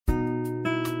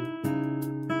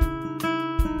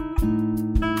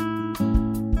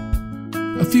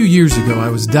few years ago, I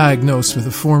was diagnosed with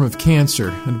a form of cancer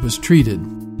and was treated.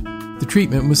 The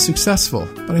treatment was successful,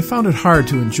 but I found it hard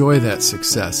to enjoy that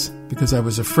success because I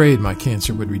was afraid my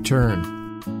cancer would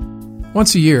return.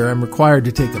 Once a year, I'm required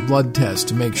to take a blood test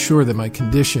to make sure that my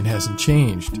condition hasn't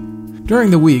changed.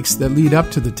 During the weeks that lead up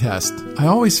to the test, I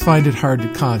always find it hard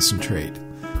to concentrate.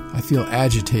 I feel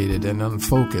agitated and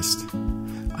unfocused.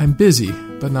 I'm busy,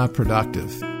 but not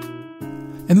productive.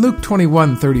 In Luke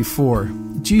 21:34,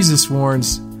 Jesus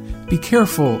warns, "Be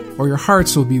careful, or your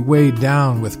hearts will be weighed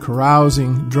down with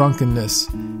carousing, drunkenness,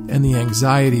 and the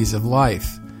anxieties of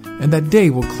life, and that day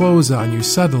will close on you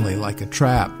suddenly like a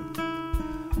trap."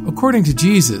 According to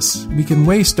Jesus, we can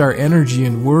waste our energy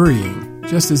in worrying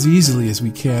just as easily as we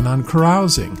can on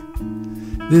carousing.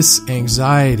 This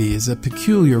anxiety is a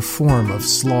peculiar form of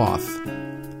sloth.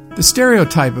 The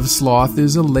stereotype of sloth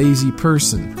is a lazy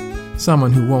person,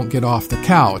 someone who won't get off the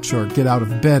couch or get out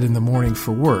of bed in the morning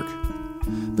for work.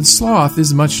 But sloth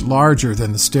is much larger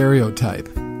than the stereotype.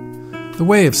 The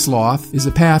way of sloth is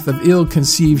a path of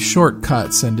ill-conceived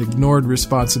shortcuts and ignored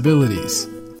responsibilities.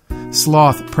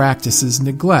 Sloth practices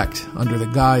neglect under the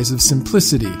guise of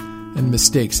simplicity and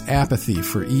mistakes apathy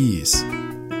for ease.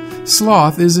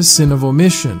 Sloth is a sin of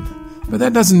omission, but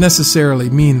that doesn't necessarily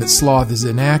mean that sloth is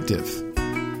inactive.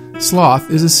 Sloth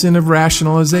is a sin of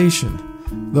rationalization.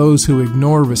 Those who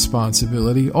ignore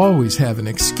responsibility always have an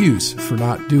excuse for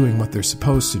not doing what they're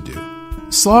supposed to do.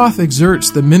 Sloth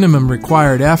exerts the minimum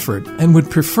required effort and would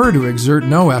prefer to exert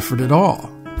no effort at all.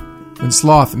 When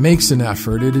sloth makes an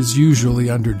effort, it is usually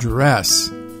under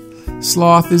duress.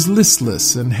 Sloth is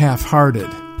listless and half-hearted.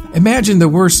 Imagine the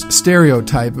worst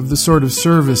stereotype of the sort of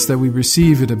service that we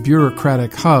receive at a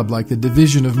bureaucratic hub like the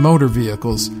Division of Motor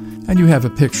Vehicles, and you have a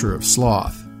picture of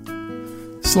sloth.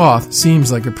 Sloth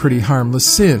seems like a pretty harmless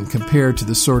sin compared to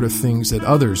the sort of things that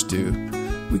others do.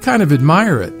 We kind of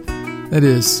admire it. That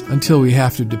is, until we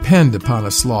have to depend upon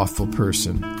a slothful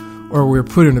person, or we're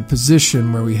put in a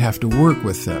position where we have to work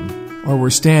with them, or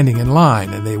we're standing in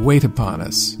line and they wait upon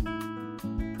us.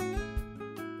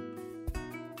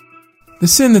 The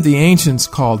sin that the ancients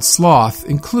called sloth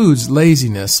includes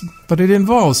laziness, but it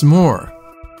involves more.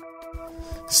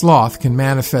 Sloth can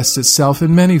manifest itself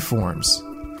in many forms.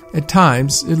 At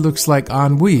times, it looks like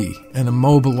ennui, an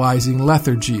immobilizing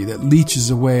lethargy that leeches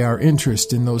away our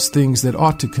interest in those things that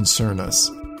ought to concern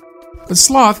us. But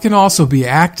sloth can also be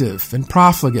active and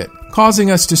profligate,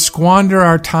 causing us to squander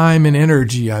our time and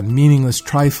energy on meaningless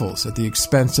trifles at the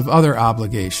expense of other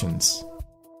obligations.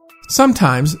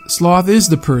 Sometimes, sloth is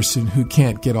the person who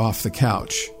can't get off the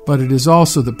couch, but it is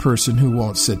also the person who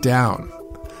won't sit down.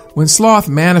 When sloth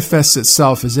manifests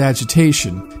itself as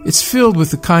agitation, it's filled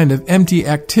with the kind of empty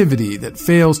activity that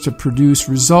fails to produce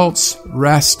results,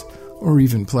 rest, or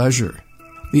even pleasure.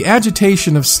 The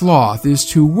agitation of sloth is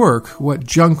to work what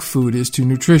junk food is to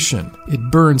nutrition.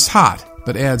 It burns hot,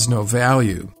 but adds no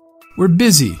value. We're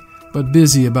busy, but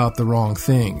busy about the wrong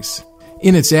things.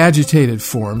 In its agitated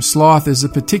form, sloth is a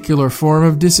particular form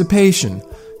of dissipation,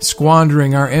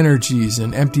 squandering our energies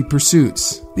in empty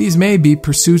pursuits. These may be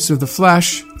pursuits of the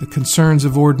flesh, the concerns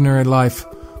of ordinary life,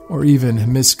 or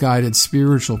even misguided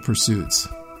spiritual pursuits.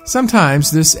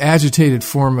 Sometimes this agitated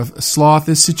form of sloth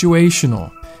is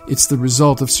situational. It's the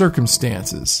result of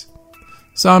circumstances.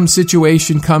 Some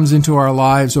situation comes into our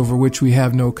lives over which we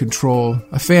have no control,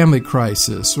 a family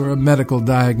crisis or a medical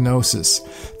diagnosis.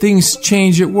 Things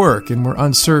change at work and we're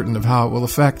uncertain of how it will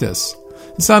affect us.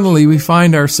 And suddenly we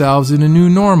find ourselves in a new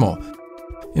normal.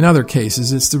 In other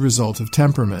cases, it's the result of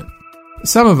temperament.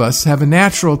 Some of us have a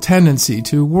natural tendency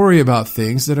to worry about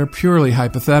things that are purely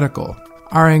hypothetical.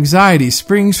 Our anxiety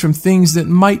springs from things that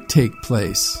might take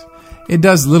place. It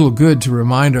does little good to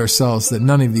remind ourselves that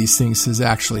none of these things has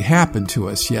actually happened to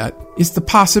us yet. It's the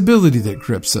possibility that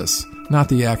grips us, not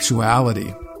the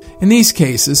actuality. In these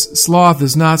cases, sloth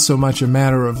is not so much a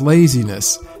matter of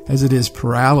laziness as it is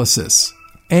paralysis.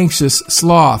 Anxious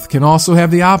sloth can also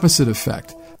have the opposite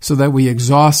effect, so that we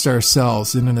exhaust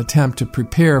ourselves in an attempt to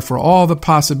prepare for all the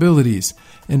possibilities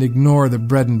and ignore the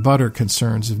bread and butter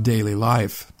concerns of daily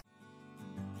life.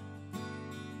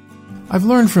 I've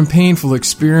learned from painful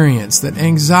experience that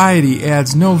anxiety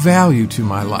adds no value to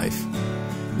my life.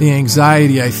 The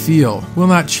anxiety I feel will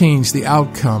not change the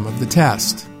outcome of the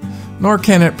test, nor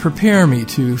can it prepare me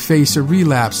to face a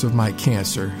relapse of my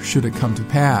cancer should it come to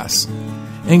pass.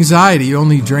 Anxiety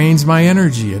only drains my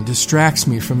energy and distracts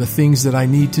me from the things that I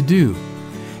need to do.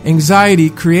 Anxiety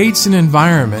creates an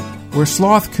environment where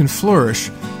sloth can flourish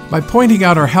by pointing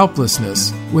out our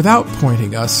helplessness without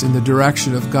pointing us in the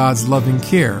direction of God's loving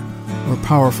care or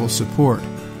powerful support.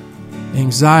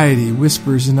 Anxiety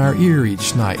whispers in our ear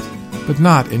each night, but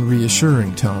not in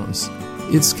reassuring tones.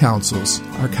 its counsels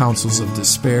are counsels of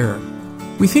despair.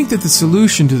 We think that the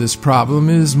solution to this problem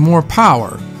is more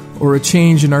power or a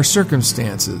change in our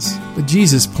circumstances, but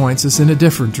Jesus points us in a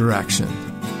different direction.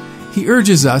 He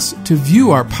urges us to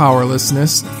view our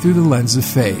powerlessness through the lens of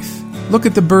faith. Look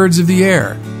at the birds of the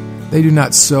air. They do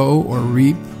not sow or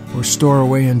reap or store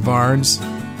away in barns,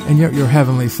 and yet your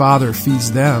heavenly Father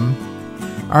feeds them.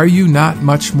 Are you not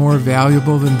much more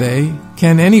valuable than they?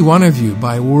 Can any one of you,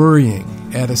 by worrying,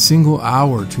 add a single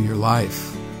hour to your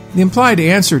life? The implied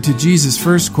answer to Jesus'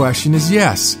 first question is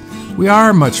yes. We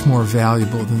are much more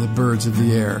valuable than the birds of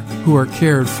the air, who are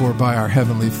cared for by our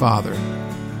Heavenly Father.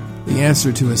 The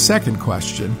answer to his second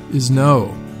question is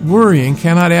no. Worrying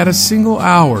cannot add a single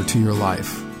hour to your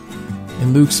life.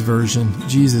 In Luke's version,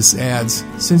 Jesus adds,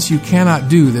 "Since you cannot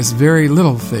do this very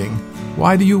little thing,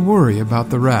 why do you worry about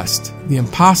the rest? The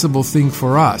impossible thing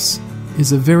for us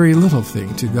is a very little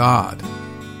thing to God."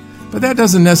 But that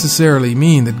doesn't necessarily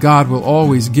mean that God will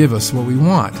always give us what we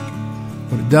want.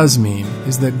 What it does mean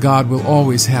is that God will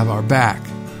always have our back.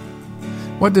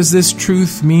 What does this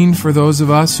truth mean for those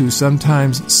of us who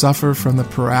sometimes suffer from the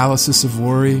paralysis of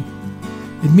worry?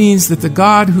 It means that the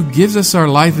God who gives us our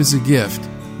life as a gift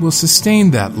will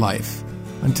sustain that life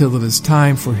until it is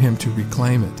time for Him to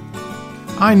reclaim it.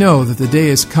 I know that the day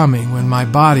is coming when my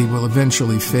body will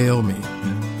eventually fail me.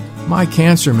 My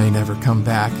cancer may never come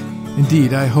back.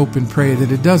 Indeed, I hope and pray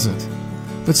that it doesn't.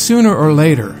 But sooner or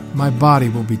later, my body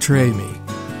will betray me.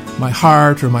 My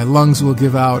heart or my lungs will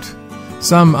give out.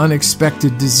 Some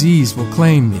unexpected disease will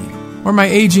claim me. Or my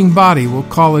aging body will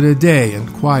call it a day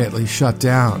and quietly shut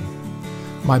down.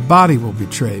 My body will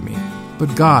betray me,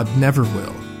 but God never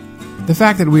will. The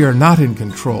fact that we are not in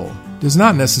control does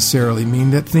not necessarily mean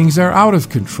that things are out of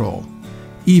control,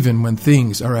 even when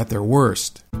things are at their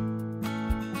worst.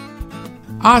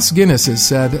 Os Guinness has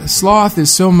said, "Sloth is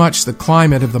so much the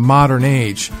climate of the modern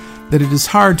age that it is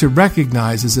hard to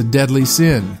recognize as a deadly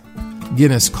sin."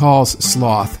 Guinness calls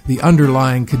sloth the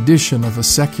underlying condition of a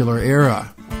secular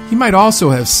era. He might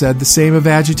also have said the same of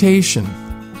agitation.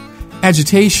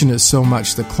 Agitation is so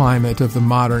much the climate of the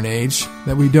modern age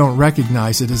that we don't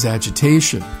recognize it as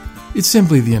agitation. It's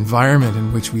simply the environment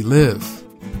in which we live.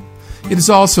 It is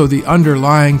also the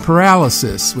underlying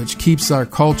paralysis which keeps our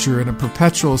culture in a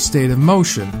perpetual state of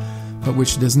motion, but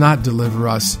which does not deliver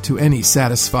us to any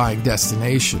satisfying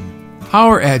destination.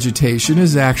 Our agitation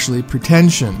is actually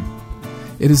pretension.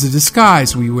 It is a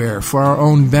disguise we wear for our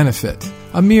own benefit,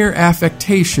 a mere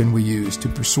affectation we use to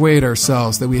persuade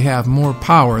ourselves that we have more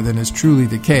power than is truly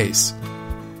the case.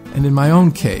 And in my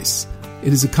own case,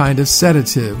 it is a kind of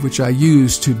sedative which I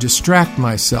use to distract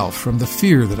myself from the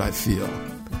fear that I feel.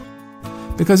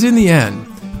 Because in the end,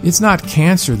 it's not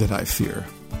cancer that I fear,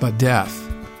 but death.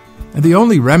 And the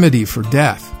only remedy for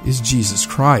death is Jesus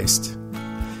Christ.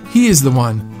 He is the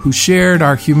one who shared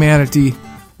our humanity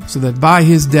so that by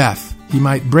His death He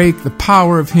might break the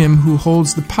power of him who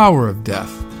holds the power of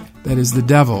death, that is the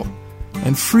devil,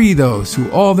 and free those who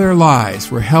all their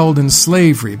lives were held in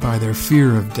slavery by their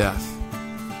fear of death.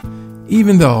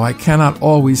 Even though I cannot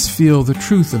always feel the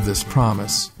truth of this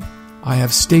promise, I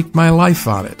have staked my life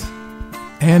on it,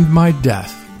 and my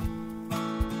death.